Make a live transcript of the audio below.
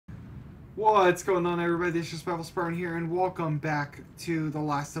What's going on, everybody? This is Survival Spartan here, and welcome back to The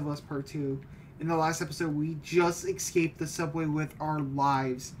Last of Us Part 2. In the last episode, we just escaped the subway with our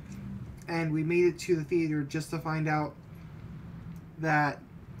lives, and we made it to the theater just to find out that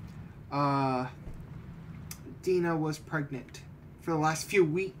Dina was pregnant for the last few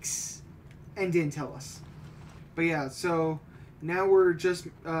weeks and didn't tell us. But yeah, so now we're just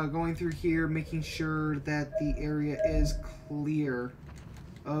going through here, making sure that the area is clear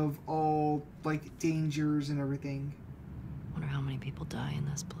of all, like, dangers and everything. Wonder how many people die in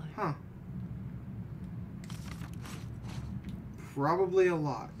this place. Huh. Probably a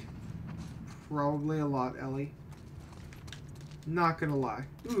lot. Probably a lot, Ellie. Not gonna lie.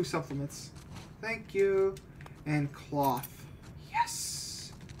 Ooh, supplements. Thank you. And cloth.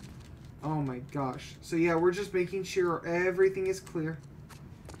 Yes! Oh my gosh. So yeah, we're just making sure everything is clear.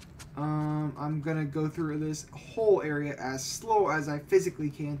 I'm gonna go through this whole area as slow as I physically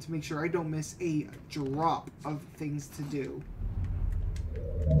can to make sure I don't miss a drop of things to do.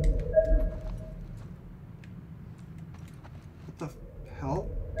 What the hell?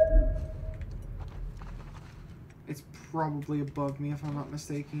 It's probably above me if I'm not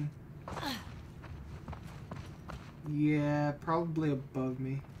mistaken. Yeah, probably above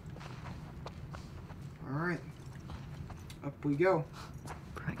me. Alright. Up we go.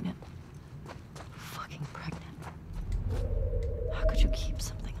 Pregnant. Fucking pregnant. How could you keep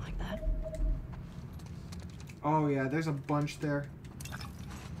something like that? Oh yeah, there's a bunch there.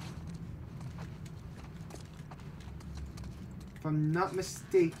 If I'm not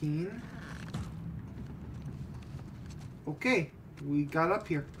mistaken. Okay, we got up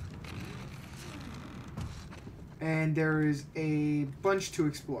here. And there is a bunch to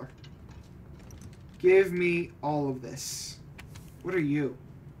explore. Give me all of this. What are you?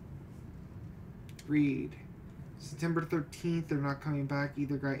 Read. September 13th, they're not coming back.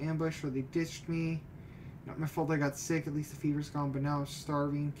 Either got ambushed or they ditched me. Not my fault I got sick. At least the fever's gone, but now I'm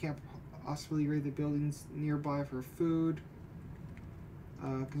starving. Can't possibly raid the buildings nearby for food.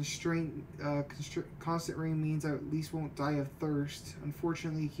 Constant rain means I at least won't die of thirst.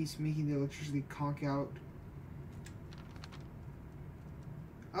 Unfortunately, it keeps making the electricity conk out.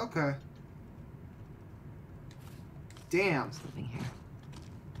 Okay. Damn. Who's living here?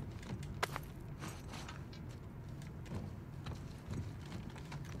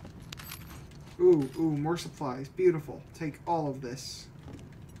 Ooh, more supplies. Beautiful. Take all of this.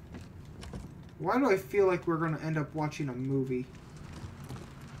 Why do I feel like we're going to end up watching a movie?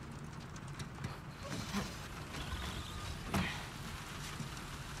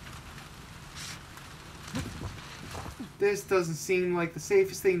 This doesn't seem like the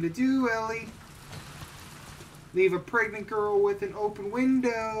safest thing to do, Ellie. Leave a pregnant girl with an open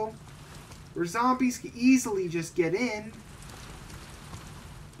window where zombies can easily just get in.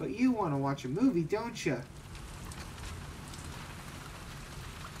 But you want to watch a movie, don't you?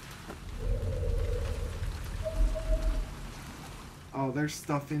 Oh, there's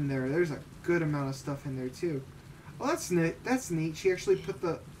stuff in there. There's a good amount of stuff in there, too. Well, that's neat. That's neat. She actually put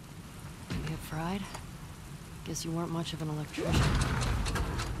the... You get fried? Guess you weren't much of an electrician.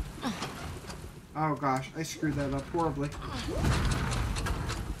 Oh, gosh. I screwed that up horribly.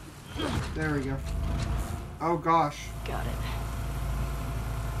 There we go. Oh, gosh. Got it.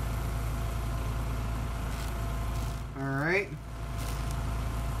 Alright.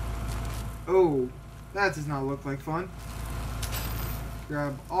 Oh, that does not look like fun.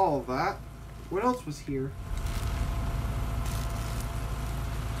 Grab all of that. What else was here?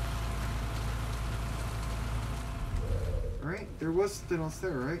 Alright, there was something else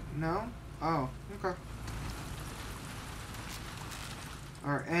there, right? No? Oh, okay.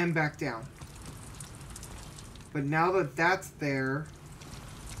 Alright, and back down. But now that that's there,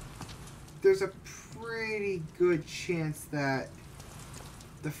 there's a pretty good chance that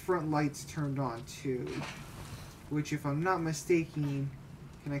the front lights turned on too. Which, if I'm not mistaken,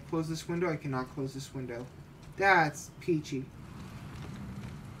 can I close this window? I cannot close this window. That's peachy.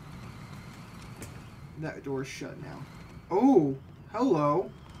 That door's shut now. Oh, hello.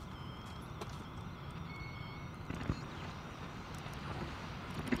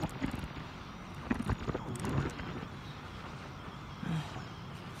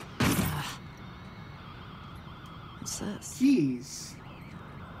 What's this? Keys.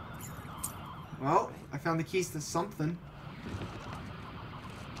 Well, I found the keys to something.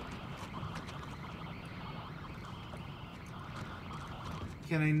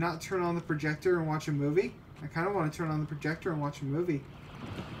 Can I not turn on the projector and watch a movie? I kind of want to turn on the projector and watch a movie.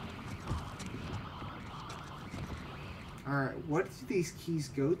 Alright, what do these keys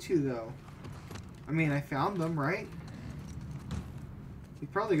go to, though? I mean, I found them, right? We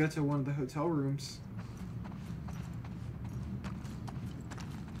probably go to one of the hotel rooms.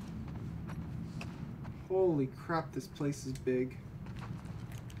 Holy crap, this place is big.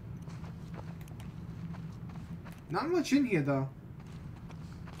 Not much in here, though.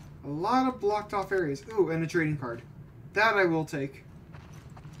 A lot of blocked off areas. Ooh, and a trading card. That I will take.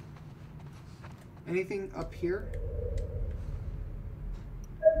 Anything up here?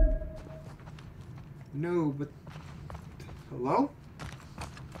 No, but... Hello?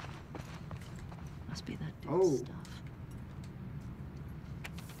 Must be that dude's stuff.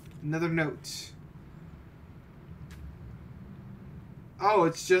 Another note. Oh,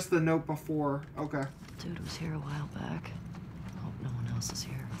 it's just the note before. Okay. Dude was here a while back. Hope no one else is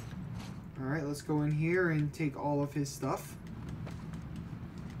here. Alright, let's go in here and take all of his stuff.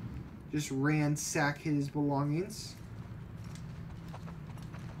 Just ransack his belongings.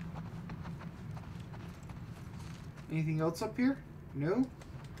 Anything else up here? No?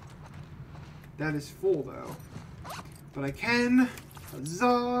 That is full, though. But I can.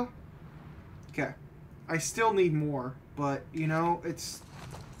 Huzzah! Okay. I still need more, but, you know, it's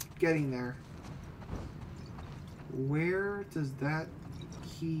getting there. Where does that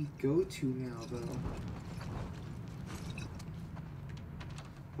key go to now, though?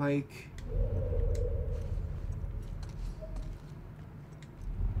 Like...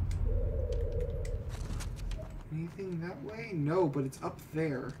 Anything that way? No, but it's up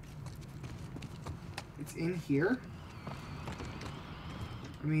there. It's in here?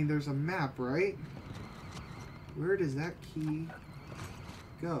 I mean, there's a map, right? Where does that key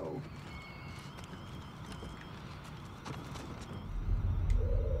go?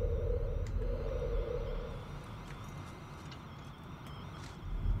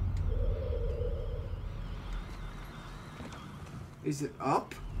 Is it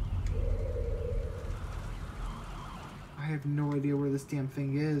up? I have no idea where this damn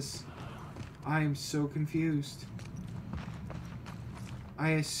thing is. I am so confused.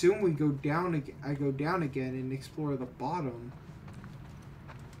 I assume we go down again. I go down again and explore the bottom.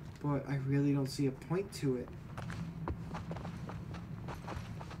 But I really don't see a point to it.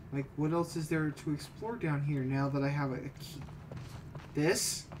 Like, what else is there to explore down here now that I have a key?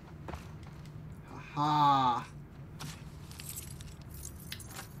 This? Haha.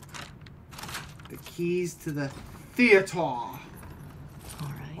 The keys to the theater. All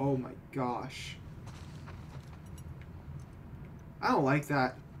right. Oh my gosh. I don't like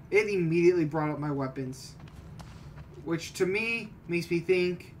that. It immediately brought up my weapons. Which to me makes me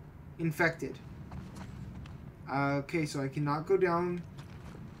think infected. Okay, so I cannot go down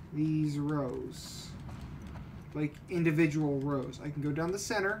these rows. Like individual rows. I can go down the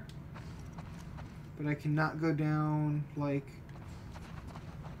center. But I cannot go down like...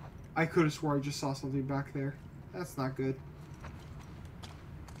 I could have swore I just saw something back there. That's not good.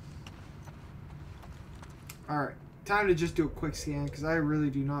 Alright. Time to just do a quick scan, because I really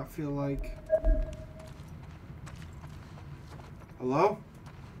do not feel like... Hello?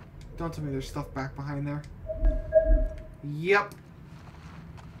 Don't tell me there's stuff back behind there. Yep.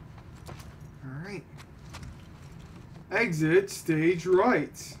 Alright. Exit stage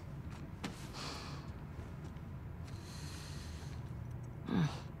right.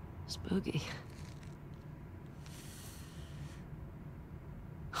 Spooky.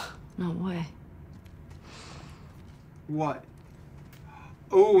 No way. What?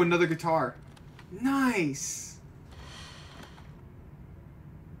 Oh, another guitar. Nice.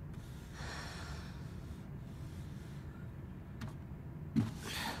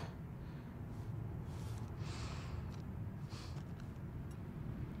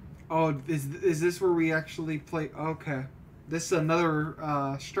 Oh, is this where we actually play? Okay. This is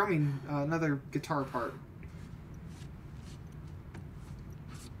another strumming, another guitar part.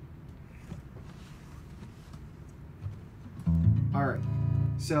 Alright,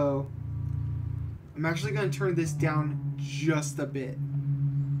 so I'm actually going to turn this down just a bit.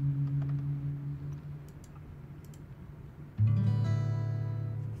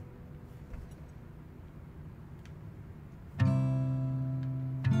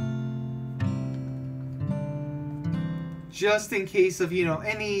 Just in case of, you know,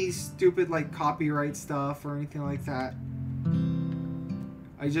 any stupid like copyright stuff or anything like that.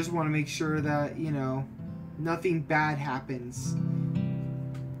 I just want to make sure that, you know, nothing bad happens.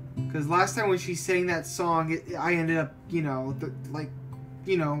 Because last time when she sang that song, I ended up, you know, like,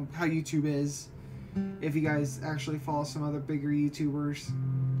 you know, how YouTube is. If you guys actually follow some other bigger YouTubers.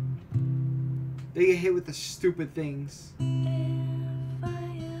 They get hit with the stupid things.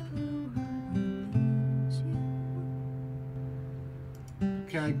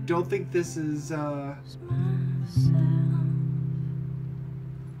 Okay, I don't think this is,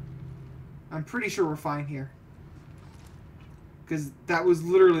 I'm pretty sure we're fine here. Because that was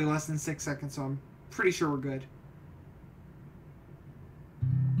literally less than 6 seconds, so I'm pretty sure we're good.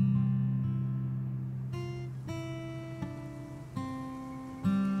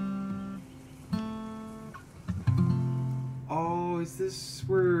 Oh, is this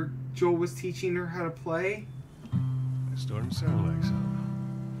where Joel was teaching her how to play? It's starting to sound like something.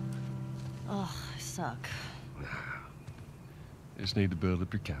 Ugh, I suck. Just need to build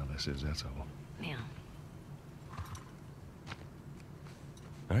up your calluses, that's all. Man.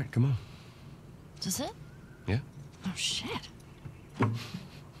 All right, come on. Is this it? Yeah. Oh, shit.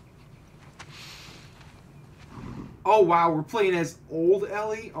 Oh, wow, we're playing as old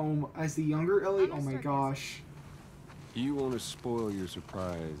Ellie? Oh, as the younger Ellie? Oh my gosh. You want to spoil your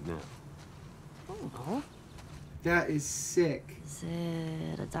surprise now. Oh, That is sick. is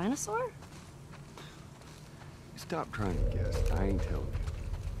it a dinosaur? Stop trying to guess. I ain't telling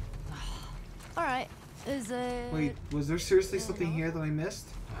you. All right. Is it... Wait, was there seriously something here that I missed?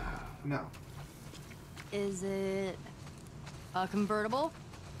 No. Is it a convertible?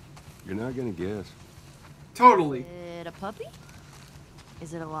 You're not gonna guess. Totally. Is it a puppy?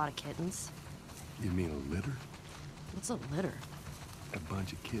 Is it a lot of kittens? You mean a litter? What's a litter? A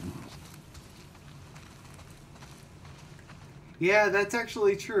bunch of kittens. Yeah, that's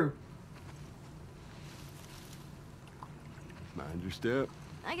actually true. Mind your step.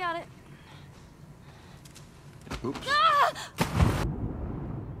 I got it. Oops. Ah!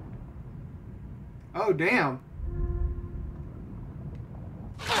 Oh, damn.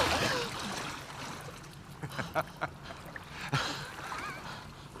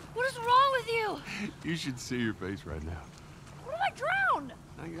 What is wrong with you? You should see your face right now. What if I drown?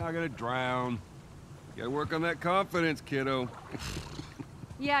 Now you're not gonna drown. You gotta work on that confidence, kiddo.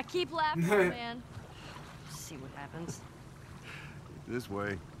 Yeah, keep laughing, man. See what happens. This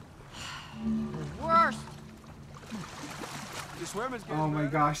way. Worst. Your swimming's getting Oh my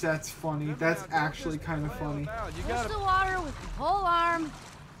better. gosh, that's funny. Swim That's now, don't actually just kind of flail funny. about. You Push gotta... the water with your whole arm.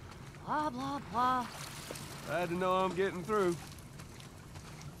 Blah, blah, blah. Glad to know I'm getting through.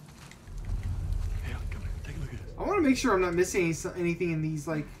 Hey, come here. Take a look at this. I want to make sure I'm not missing anything in these,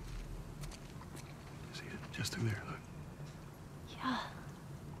 like... See it? Just through there, look. Yeah.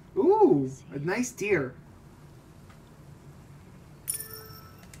 Ooh, a nice deer.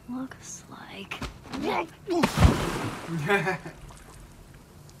 Looks like...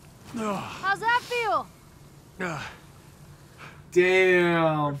 How's that feel?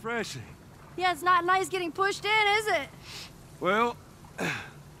 Damn. Refreshing. Yeah, it's not nice getting pushed in, is it? Well,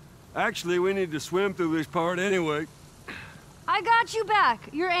 actually, we need to swim through this part anyway. I got you back.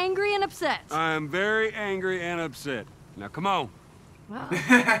 You're angry and upset. I'm very angry and upset. Now, come on. Wow.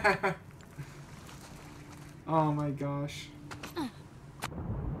 Oh my gosh.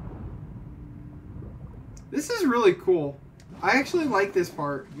 This is really cool. I actually like this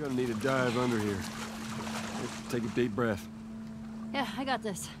part. You're gonna need to dive under here. Take a deep breath. Yeah, I got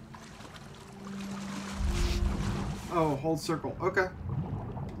this. Oh, hold circle. Okay.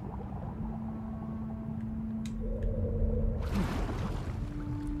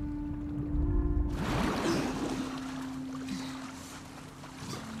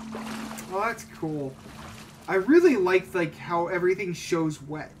 Oh, that's cool. I really like how everything shows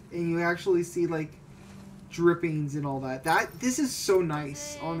wet and you actually see like drippings and all that. This is so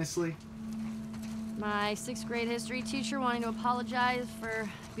nice, honestly. My 6th grade history teacher wanting to apologize for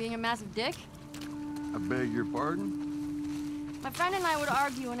being a massive dick. I beg your pardon? My friend and I would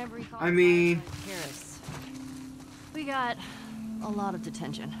argue whenever he called I mean... Paris. We got a lot of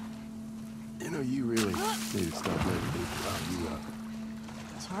detention. You know, you really need to stop letting people rile you up.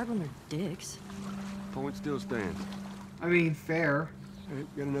 It's hard when they're dicks. Point still stands. I mean, fair. Hey,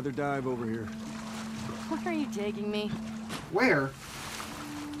 got another dive over here. Where are you taking me? Where?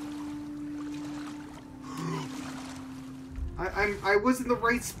 I was in the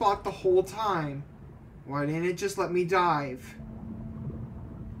right spot the whole time. Why didn't it just let me dive?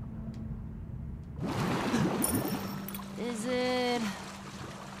 Is it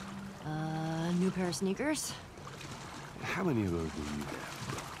a new pair of sneakers? How many of those do you have?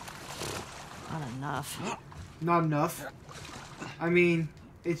 Not enough. Not enough. I mean,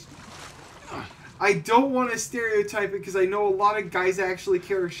 it's... I don't want to stereotype it because I know a lot of guys actually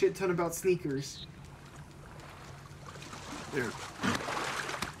care a shit ton about sneakers. Here.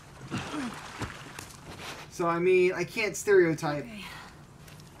 So, I mean, I can't stereotype. Okay.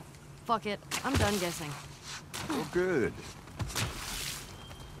 Fuck it. I'm done guessing. Oh, good.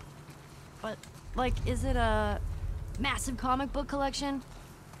 But, like, is it a massive comic book collection?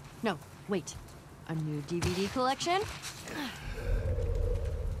 No, wait. A new DVD collection?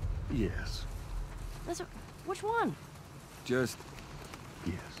 Yes. Which one? Just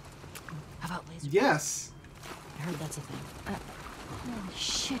yes. How about laser? Yes. I heard that's a thing. Holy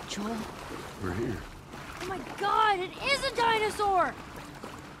shit, Joel. We're here. Oh my god, it is a dinosaur!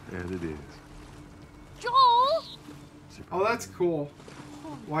 And it is. Joel! Oh, that's cool.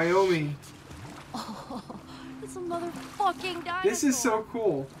 Wyoming. Oh, it's a motherfucking dinosaur. This is so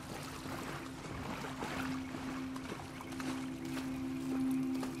cool.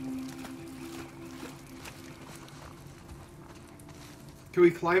 Can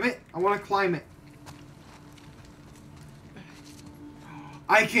we climb it? I want to climb it.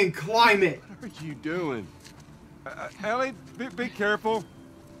 I can climb it. What are you doing? Ellie, be careful.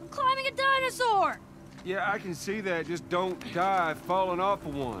 I'm climbing a dinosaur! Yeah, I can see that. Just don't die falling off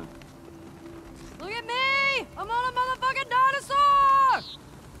of one. Look at me! I'm on a motherfucking dinosaur!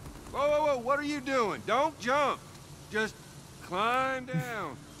 Whoa, whoa, whoa, what are you doing? Don't jump. Just climb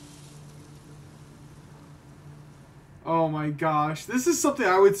down. Oh my gosh. This is something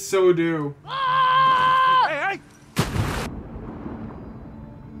I would so do. Ah! Hey, hey!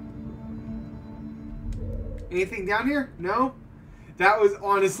 Anything down here? No? That was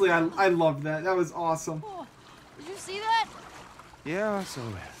honestly, I loved that. That was awesome. Oh, did you see that? Yeah, I saw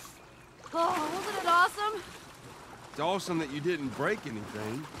it. Oh, wasn't it awesome? It's awesome that you didn't break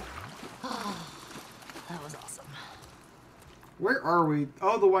anything. That was awesome. Where are we?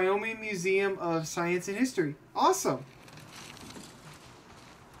 Oh, the Wyoming Museum of Science and History. Awesome.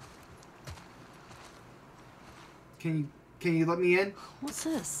 Can you let me in? What's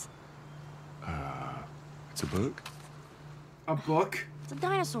this? It's a book? A book? It's a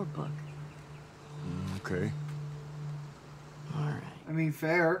dinosaur book. Okay. All right. I mean,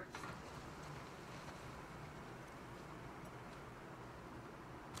 fair.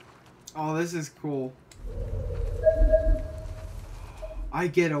 Oh, this is cool. I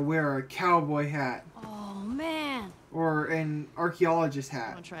get to wear a cowboy hat. Oh, man. Or an archaeologist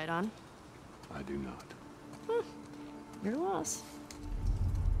hat. Want to try it on? I do not. You're lost.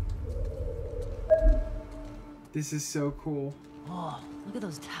 This is so cool. Oh, look at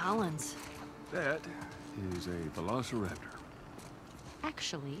those talons. That is a velociraptor.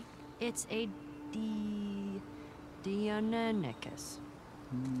 Actually, it's a Deinonychus.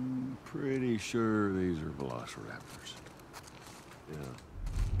 Pretty sure these are velociraptors. Yeah.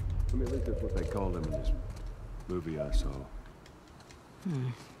 I mean, at least that's what they called them in this movie I saw.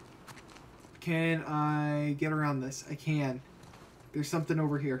 Can I get around this? I can. There's something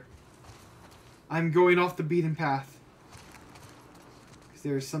over here. I'm going off the beaten path. Because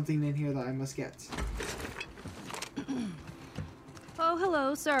there's something in here that I must get. Oh,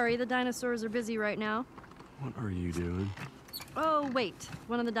 hello. Sorry, the dinosaurs are busy right now. What are you doing? Oh, wait.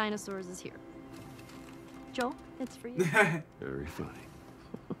 One of the dinosaurs is here. Joel, it's for you. Very funny.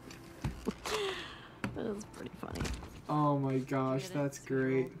 That is pretty funny. Oh my gosh, Get it? that's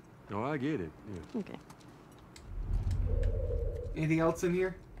great. Oh, I get it. Yeah. Okay. Anything else in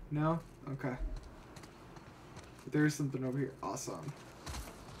here? No? Okay. There's something over here. Awesome.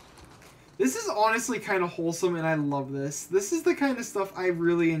 This is honestly kind of wholesome and I love this. This is the kind of stuff I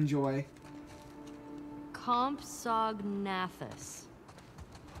really enjoy. Compsognathus.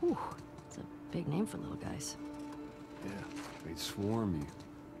 Whew. It's a big name for little guys. Yeah. They'd swarm you.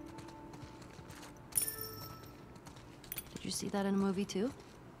 Did you see that in a movie too?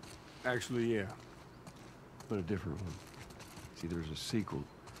 Actually, yeah. But a different one. See, there's a sequel.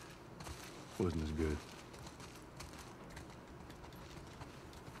 Wasn't as good.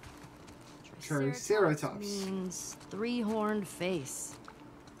 Triceratops. Means three-horned face.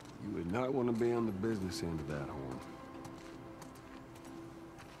 You would not want to be on the business end of that horn.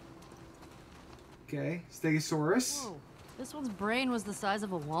 Okay. Stegosaurus. Whoa. This one's brain was the size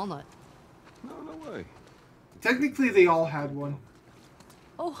of a walnut. No, no way. Technically, they all had one.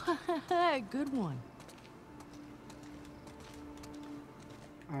 Oh, good one.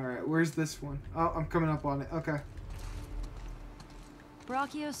 Alright, where's this one? Oh, I'm coming up on it. Okay.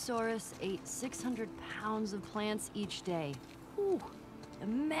 Brachiosaurus ate 600 pounds of plants each day. Whew.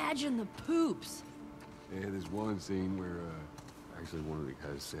 Imagine the poops. Yeah, there's one scene where, actually one of the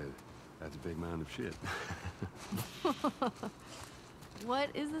guys said, that's a big mound of shit. What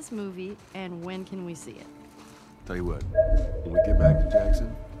is this movie, and when can we see it? Tell you what, when we get back to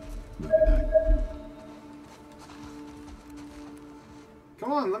Jackson, movie night.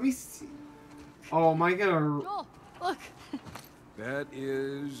 Come on, let me see. Oh, am I gonna... Joel, look. That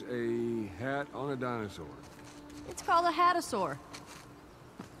is a hat on a dinosaur. It's called a hatasaur.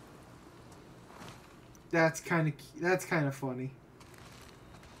 That's kind of funny.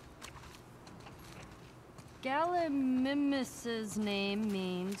 Gallimimus's name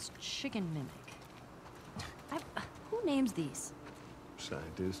means chicken mimic. Who names these?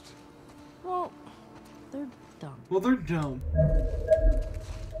 Scientists. Well, they're dumb. Well, they're dumb.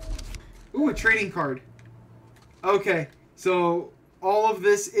 Ooh, a trading card. Okay, so all of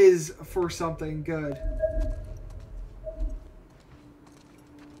this is for something good.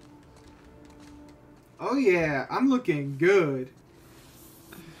 Oh yeah, I'm looking good.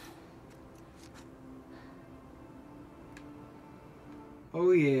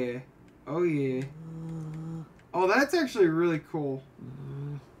 Oh yeah. Oh yeah. Oh, that's actually really cool.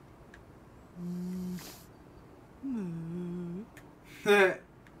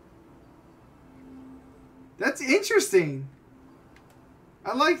 That's interesting.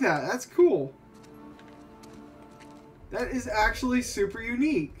 I like that. That's cool. That is actually super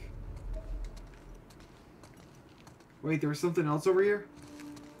unique. Wait, there was something else over here?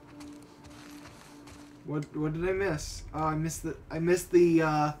 What did I miss? Oh, I missed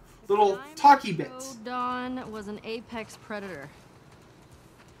the little talkie bits. Don was an apex predator.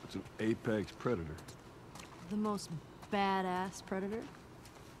 It's an apex predator. The most badass predator.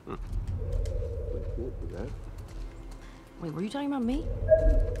 Huh. Look forward to that. Wait, were you talking about me?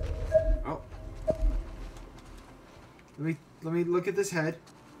 Oh. Let me look at this head.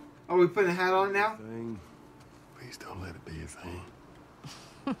 Oh, we putting a hat on now? Thing. Please don't let it be a thing.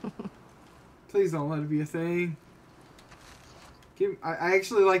 Please don't let it be a thing. I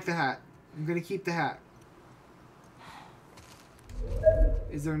actually like the hat. I'm gonna keep the hat.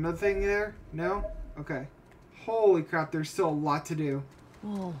 Is there another thing there? No? Okay. Holy crap, there's still a lot to do.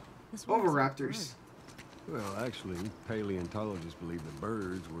 Whoa. This Oviraptors. Well, actually, paleontologists believe the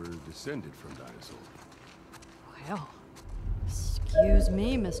birds were descended from dinosaurs. Well, excuse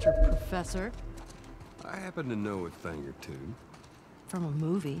me, Mr. Professor. I happen to know a thing or two. From a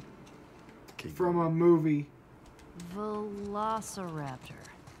movie. From a movie. Velociraptor.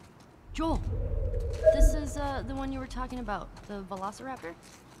 Joel, this is the one you were talking about, the Velociraptor?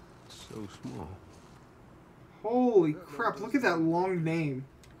 So small. Holy crap, look at that long name.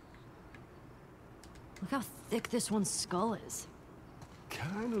 Look how thick this one's skull is.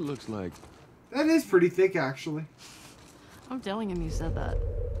 Kinda looks like... That is pretty thick, actually. I'm telling him you said that.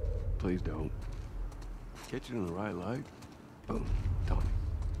 Please don't. Catch it in the right light. Boom. Tommy.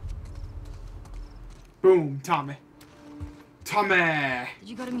 Boom, Tommy. Tommy! Did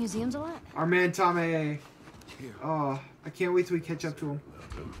you go to museums a lot? Our man Tommy. Yeah. Oh, I can't wait till we catch up to him.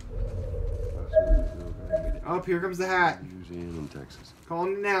 Welcome. Oh, here comes the hat. Museum in Texas.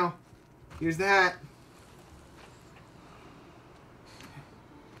 Calling it now. Here's the hat.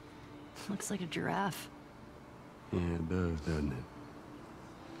 Looks like a giraffe. Yeah, it does, doesn't it?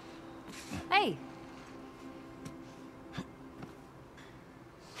 Hey!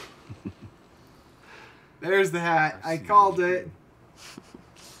 There's the hat. I called it.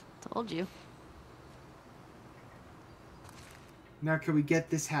 Told you. Now, can we get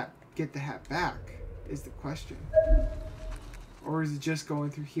this hat? Get the hat back? Is the question. Or is it just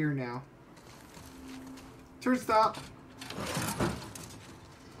going through here now? Turn stop.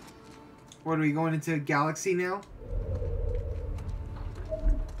 What are we going into a galaxy now?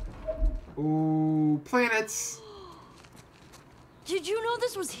 Ooh, planets. Did you know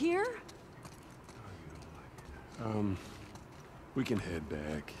this was here? We can head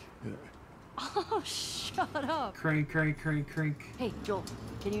back. Oh, shut up. Crank, crank, crank, crank. Hey, Joel,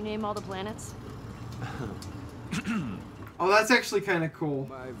 can you name all the planets? Oh, that's actually kind of cool.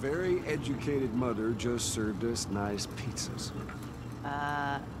 My very educated mother just served us nice pizzas.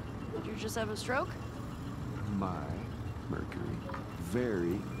 Did you just have a stroke? My Mercury,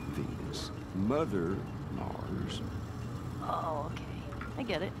 very Venus, Mother Mars. Oh, okay. I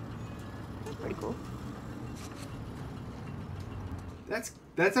get it. That's pretty cool.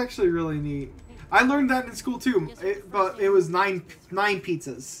 That's actually really neat. I learned that in school too, but it was nine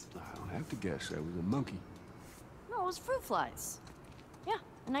pizzas. I don't have to guess. That was a monkey. No, it was fruit flies. Yeah,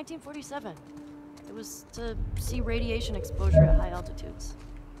 in 1947. It was to see radiation exposure at high altitudes.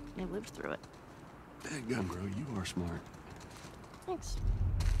 They lived through it. Dadgum, girl, you are smart. Thanks.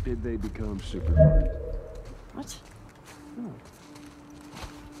 Did they become super fun? What? Oh.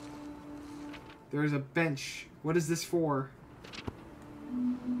 There's a bench. What is this for?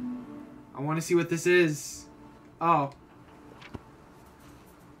 I want to see what this is. Oh.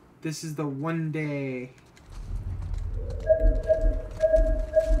 This is the one day.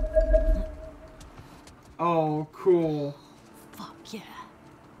 Oh, cool. Fuck yeah.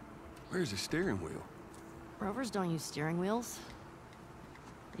 Where's the steering wheel? Rovers don't use steering wheels.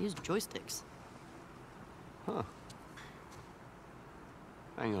 They use joysticks. Huh.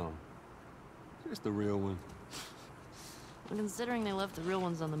 Hang on. It's the real one. Well, considering they left the real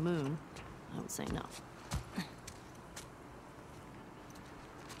ones on the moon, I would say no.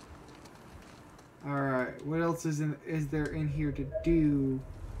 Alright, what else is there in here to do?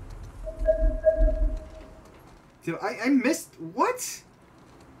 I missed... What?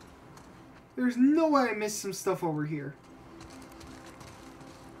 There's no way I missed some stuff over here.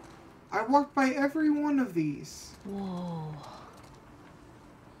 I walked by every one of these. Whoa.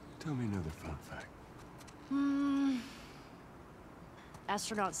 Tell me another fun fact.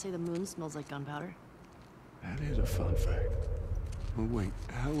 Astronauts say the moon smells like gunpowder. That is a fun fact. Well, wait,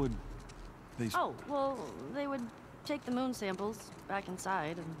 how would they... Oh, well, they would take the moon samples back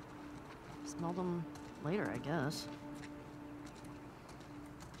inside and smell them later, I guess.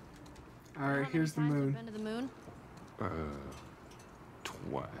 Alright, here's the moon. Been to the moon?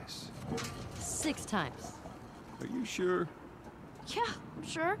 Twice. 6 times. Are you sure? Yeah, I'm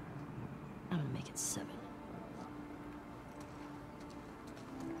sure. I'm gonna make it 7.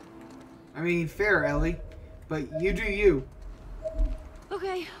 I mean, fair, Ellie. But you do you.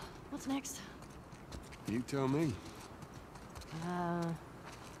 Okay, what's next? You tell me.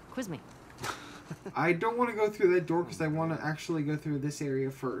 Quiz me. I don't want to go through that door because I want to actually go through this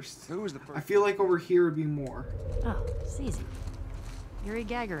area first. Who was the first? I feel like over here would be more. Oh, it's easy. Yuri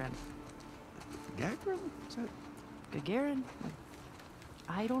Gagarin. Gagarin? Is that... Gagarin?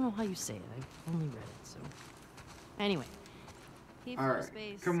 I don't know how you say it. I've only read it, so... Anyway. He flew to Alright,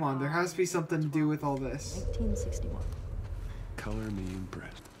 space come on. There has to be something to do with all this. 1961. Color me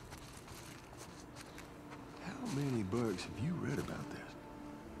impressed. How many books have you read about this?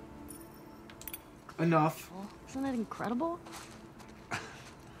 Enough. Well, isn't that incredible?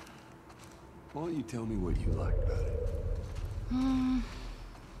 Why don't you tell me what you liked about it?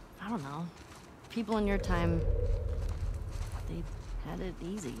 I don't know. People in your time, they had it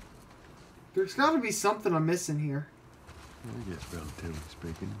easy. There's got to be something I'm missing here. I guess relatively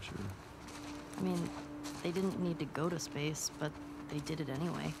speaking, sure. I mean, they didn't need to go to space, but they did it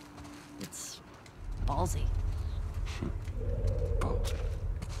anyway. It's ballsy. Ballsy.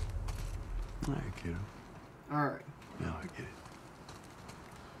 All right, kiddo. Alright. Now I get it.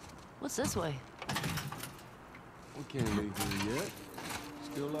 What's this way? We can't leave here yet.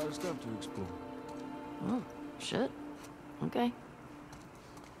 Still a lot of stuff to explore. Oh, shit. Okay.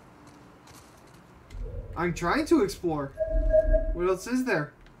 I'm trying to explore. What else is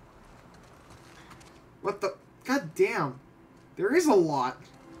there? What the... God damn. There is a lot.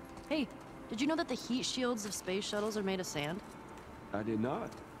 Hey, did you know that the heat shields of space shuttles are made of sand? I did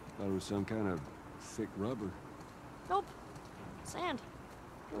not. Thought it was some kind of thick rubber. Nope. Sand.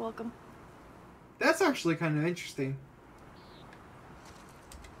 You're welcome. That's actually kind of interesting.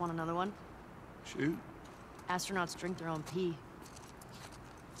 Want another one? Shoot. Astronauts drink their own pee.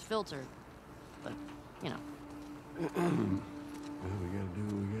 It's filtered, but, you know. Well, we gotta do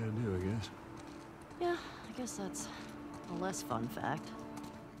what we gotta do, I guess. Yeah, I guess that's a less fun fact.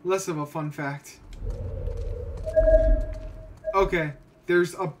 Less of a fun fact. Okay.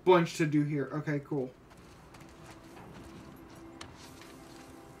 There's a bunch to do here. Okay, cool.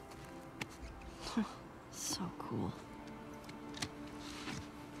 So cool.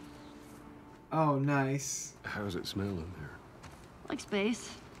 Oh, nice. How's it smelling there? Like space.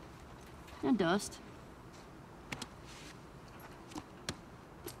 And dust.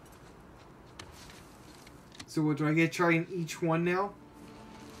 So what, do I get trying each one now?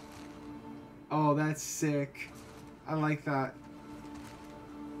 Oh, that's sick. I like that.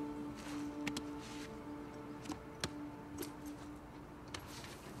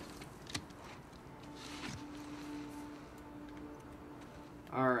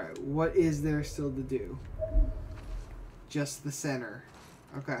 Alright, what is there still to do? Just the center.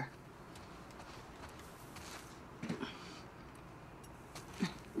 Okay.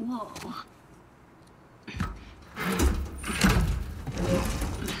 Whoa.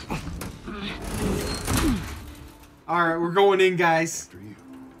 Alright, we're going in, guys. After you.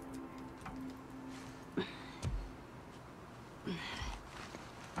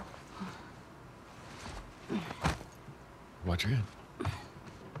 Watch your hand.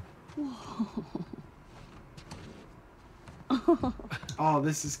 Oh,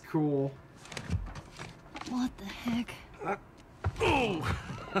 this is cool. What the heck? Oh!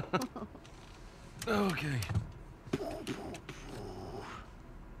 Okay.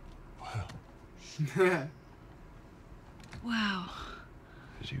 Wow. Wow.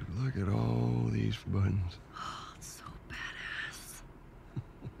 As you look at all these buttons. Oh, it's so badass.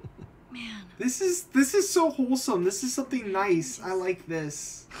 Man. This is so wholesome. This is something nice. I like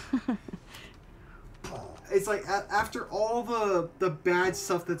this. it's like after all the bad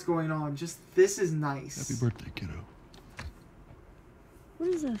stuff that's going on, just this is nice. Happy birthday, kiddo. What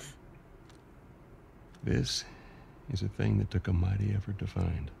is this? This is a thing that took a mighty effort to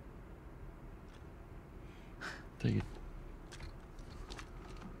find. Take it.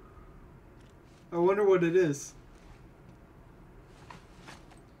 I wonder what it is.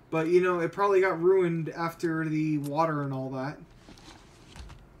 But, you know, it probably got ruined after the water and all that.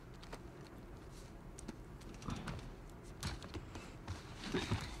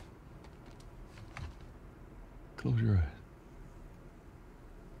 Close your eyes.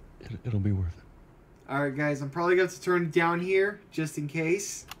 It'll be worth it. Alright, guys, I'm probably going to have to turn it down here, just in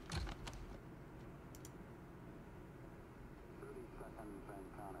case.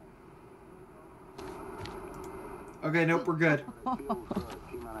 Okay, nope, we're good.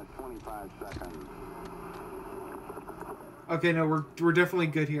 Okay, no, we're definitely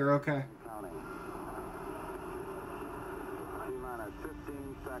good here, okay. T-minus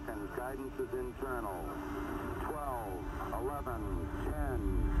 15 seconds, guidance is internal. 12, 11,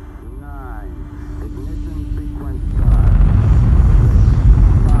 10, 9, ignition sequence start.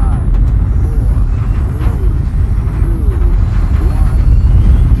 5, 4, 3, 2,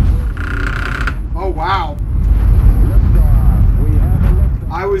 1. Oh, wow.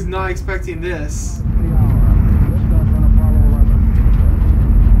 I was not expecting this.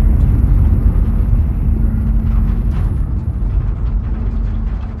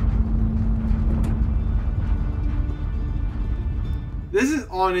 This is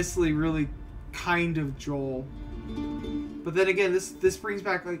honestly really kind of Joel. But then again, this brings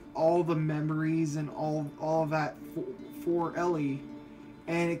back like all the memories and all of that for Ellie.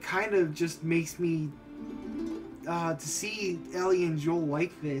 And it kind of just makes me to see Ellie and Joel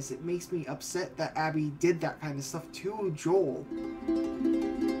like this, it makes me upset that Abby did that kind of stuff to Joel.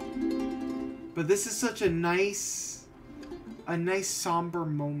 But this is such a nice somber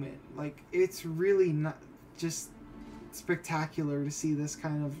moment. Like, it's really not just spectacular to see this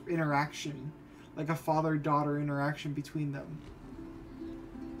kind of interaction, like a father-daughter interaction between them.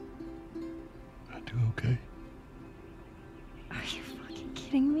 I do okay. Are you fucking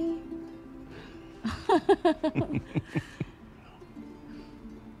kidding me?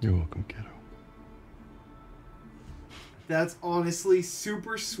 You're welcome, kiddo. That's honestly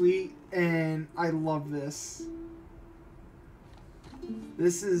super sweet, and I love this.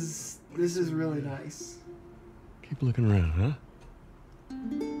 This is really nice. Keep looking around, huh?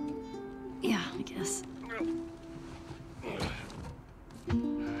 Yeah, I guess.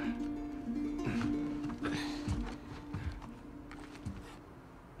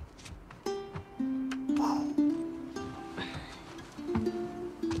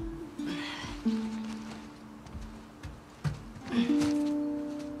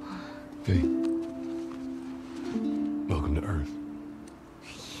 Hey. Welcome to Earth.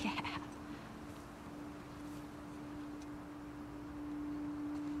 Yeah.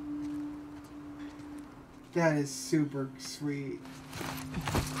 That is super sweet.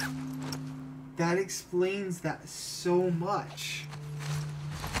 That explains that so much.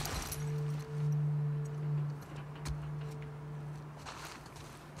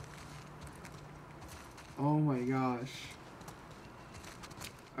 Oh my gosh.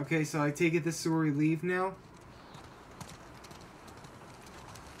 Okay, so I take it this is where we leave now?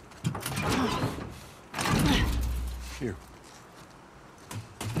 Here.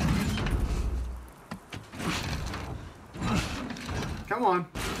 Come on.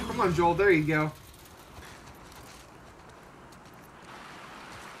 Come on, Joel. There you go.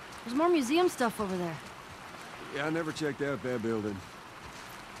 There's more museum stuff over there. Yeah, I never checked out that building.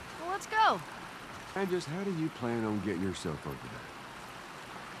 Well, let's go. And just how do you plan on getting yourself over there?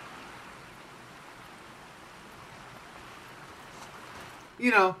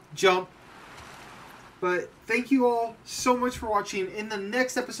 You know, jump. But thank you all so much for watching. In the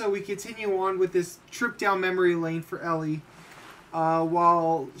next episode, we continue on with this trip down memory lane for Ellie.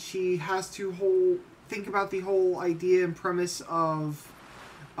 While she has to think about the whole idea and premise of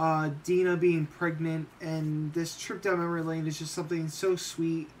Dina being pregnant. And this trip down memory lane is just something so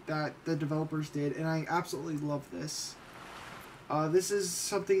sweet that the developers did. And I absolutely love this. This is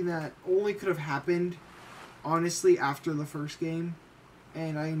something that only could have happened, honestly, after the first game.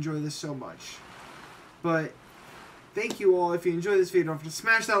 And I enjoy this so much. But thank you all. If you enjoyed this video, don't forget to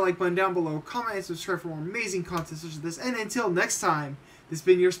smash that like button down below, comment and subscribe for more amazing content such as this. And until next time, this has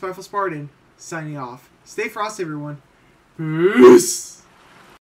been your Spiteful Spartan, signing off. Stay frosty, everyone. Peace!